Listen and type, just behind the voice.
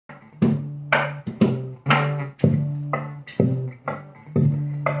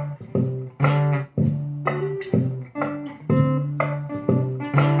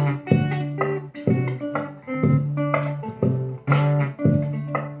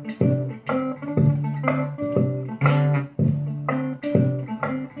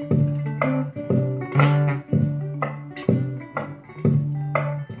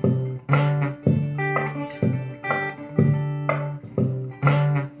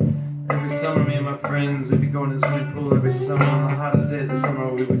summer, me and my friends, we'd be going to the swimming pool. Every summer, on the hottest day of the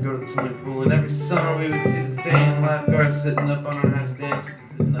summer, we would go to the swimming pool. And every summer we would see the same lifeguard sitting up on her nightstand. She'd be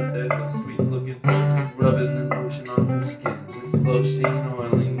sitting up there so sweet looking, just rubbing the lotion on her skin. Just lotioning and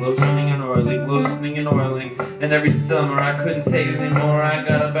oiling, lotioning and oiling, lotioning and oiling. And every summer I couldn't take it anymore. I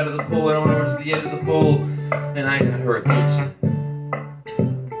got up out of the pool and I went over to the edge of the pool, and I got her attention.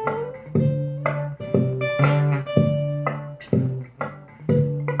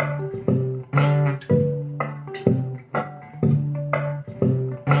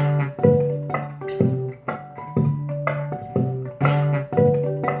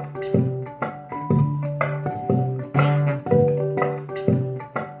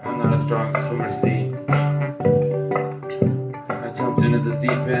 Strong swimmer, see. I jumped into the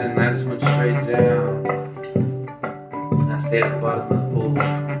deep end and I just went straight down. And I stayed at the bottom of the pool.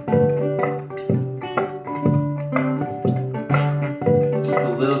 Just a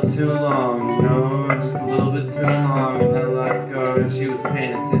little too long, you know, just a little bit too long. And that lifeguard, she was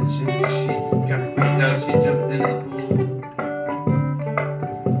paying attention. She got freaked out, she jumped into the pool.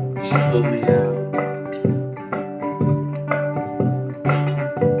 She pulled me out.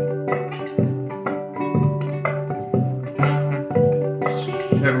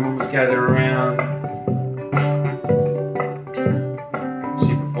 Everyone was gathered around.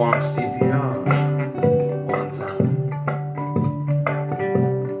 She performed CPR one time.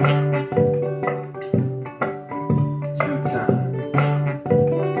 2 times.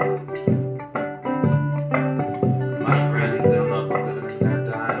 My friends, they don't know if I'm living in there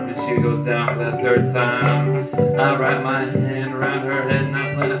dying. When she goes down for that 3rd time, I wrap my hand around her head and I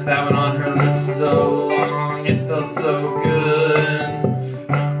plant a fat one on her lips so long. It felt so good.